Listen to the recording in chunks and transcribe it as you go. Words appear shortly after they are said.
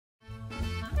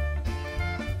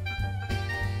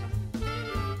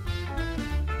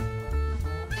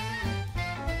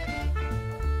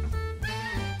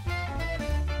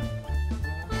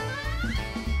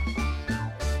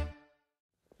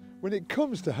When it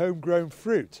comes to homegrown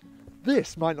fruit,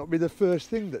 this might not be the first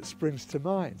thing that springs to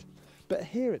mind. But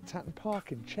here at Tatton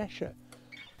Park in Cheshire,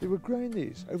 they were growing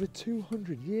these over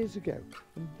 200 years ago,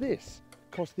 and this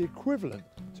cost the equivalent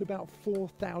to about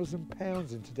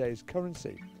 £4,000 in today's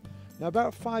currency. Now,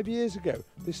 about 5 years ago,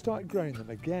 they started growing them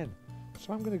again.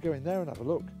 So I'm going to go in there and have a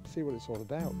look, see what it's all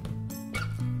about.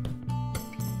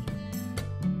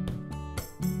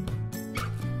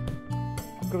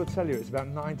 I've got to tell you, it's about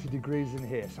 90 degrees in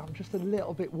here, so I'm just a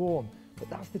little bit warm, but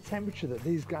that's the temperature that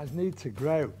these guys need to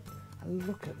grow. And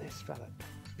look at this fella,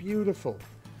 beautiful.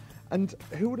 And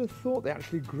who would have thought they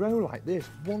actually grow like this,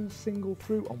 one single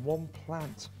fruit on one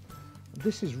plant?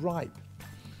 This is ripe,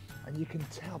 and you can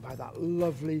tell by that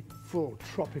lovely, full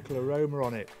tropical aroma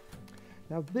on it.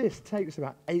 Now this takes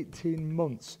about 18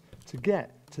 months to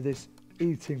get to this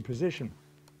eating position.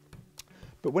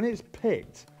 But when it's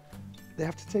picked, they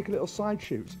have to take a little side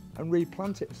shoot and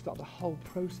replant it and start the whole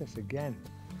process again.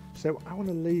 So I want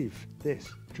to leave this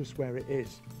just where it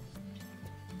is.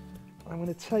 I'm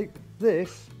going to take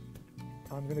this,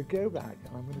 I'm going to go back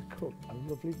and I'm going to cook a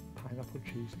lovely pineapple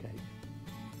cheesecake.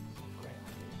 Great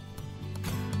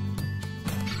idea.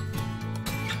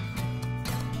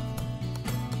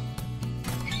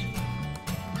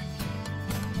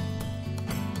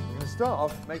 We're going to start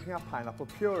off making our pineapple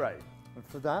puree. And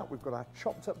for that, we've got our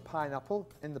chopped up pineapple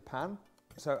in the pan.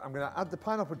 So I'm going to add the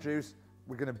pineapple juice,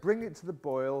 we're going to bring it to the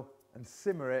boil and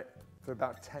simmer it for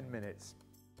about 10 minutes.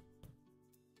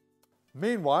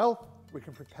 Meanwhile, we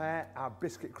can prepare our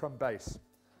biscuit crumb base.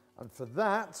 And for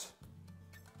that,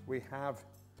 we have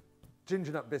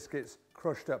ginger nut biscuits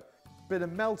crushed up. Bit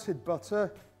of melted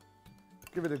butter,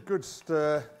 give it a good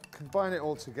stir, combine it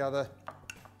all together.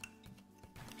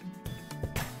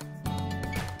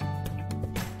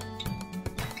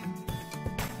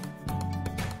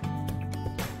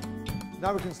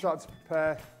 Now we can start to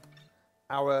prepare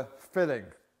our filling.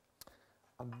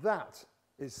 And that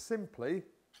is simply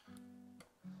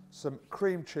some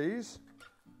cream cheese,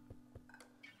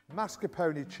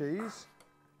 mascarpone cheese,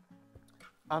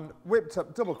 and whipped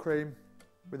up double cream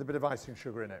with a bit of icing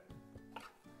sugar in it.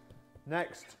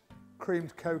 Next,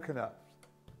 creamed coconut.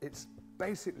 It's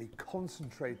basically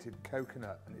concentrated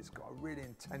coconut and it's got a really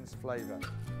intense flavour.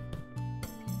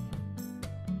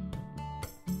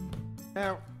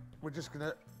 Now, we're just going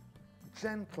to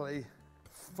gently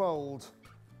fold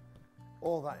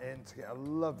all that in to get a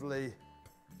lovely,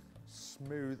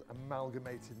 smooth,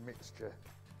 amalgamated mixture.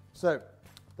 So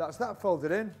that's that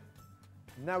folded in.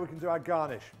 Now we can do our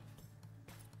garnish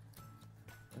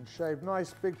and shave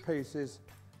nice big pieces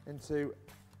into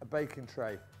a baking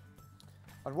tray.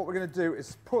 And what we're going to do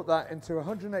is put that into a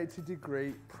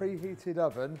 180-degree preheated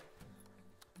oven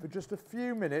for just a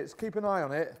few minutes. Keep an eye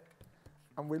on it.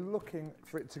 And we're looking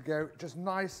for it to go just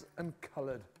nice and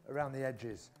coloured around the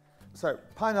edges. So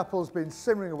pineapple's been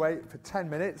simmering away for 10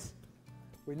 minutes.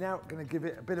 We're now going to give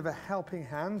it a bit of a helping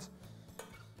hand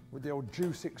with the old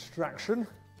juice extraction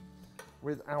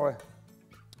with our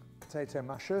potato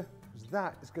masher, because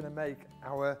that is going to make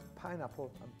our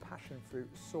pineapple and passion fruit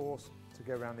sauce to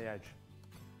go around the edge.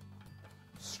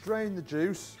 Strain the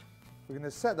juice. We're going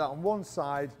to set that on one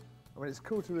side, and when it's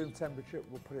cool to room temperature,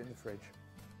 we'll put it in the fridge.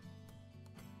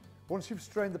 Once you've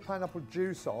strained the pineapple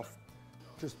juice off,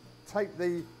 just take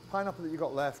the pineapple that you've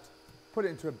got left, put it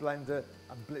into a blender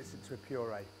and blitz it to a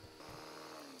puree.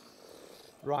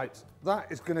 Right,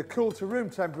 that is going to cool to room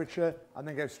temperature and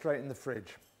then go straight in the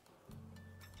fridge.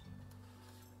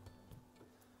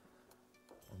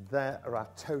 And there are our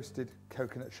toasted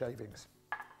coconut shavings.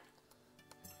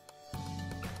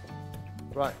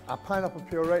 Right, our pineapple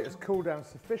puree has cooled down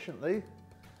sufficiently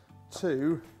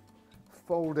to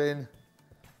fold in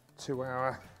to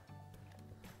our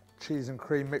cheese and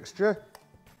cream mixture.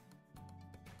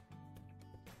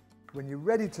 When you're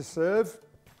ready to serve,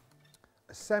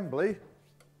 assembly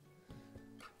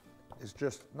is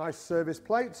just nice service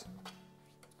plate.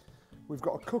 We've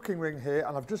got a cooking ring here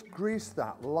and I've just greased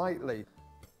that lightly.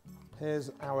 Here's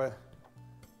our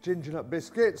ginger nut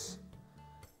biscuits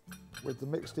with the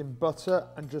mixed in butter,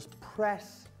 and just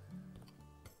press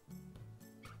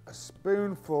a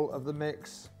spoonful of the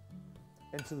mix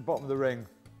into the bottom of the ring.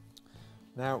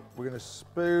 Now we're going to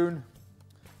spoon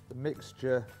the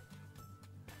mixture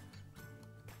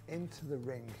into the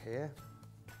ring here.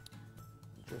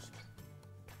 Just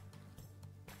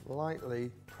lightly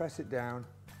press it down,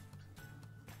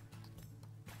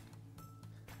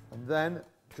 and then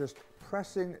just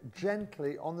pressing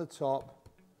gently on the top,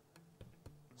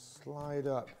 slide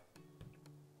up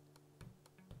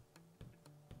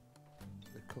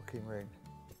the cooking ring.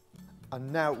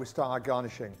 And now we start our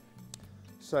garnishing.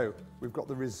 So we've got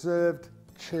the reserved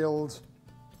chilled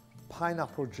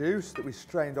pineapple juice that we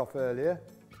strained off earlier.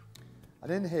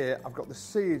 And in here, I've got the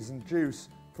seeds and juice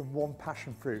from one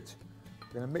passion fruit.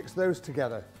 I'm going to mix those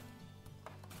together.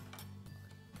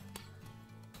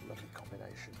 Lovely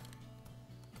combination.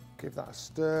 Give that a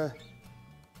stir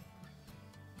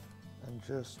and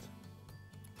just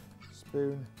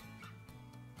spoon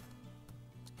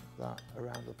that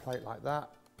around the plate like that.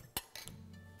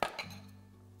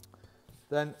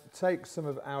 Then take some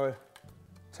of our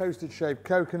toasted shaved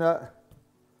coconut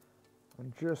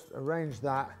and just arrange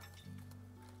that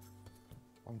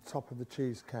on top of the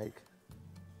cheesecake.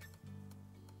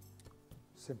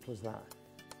 Simple as that.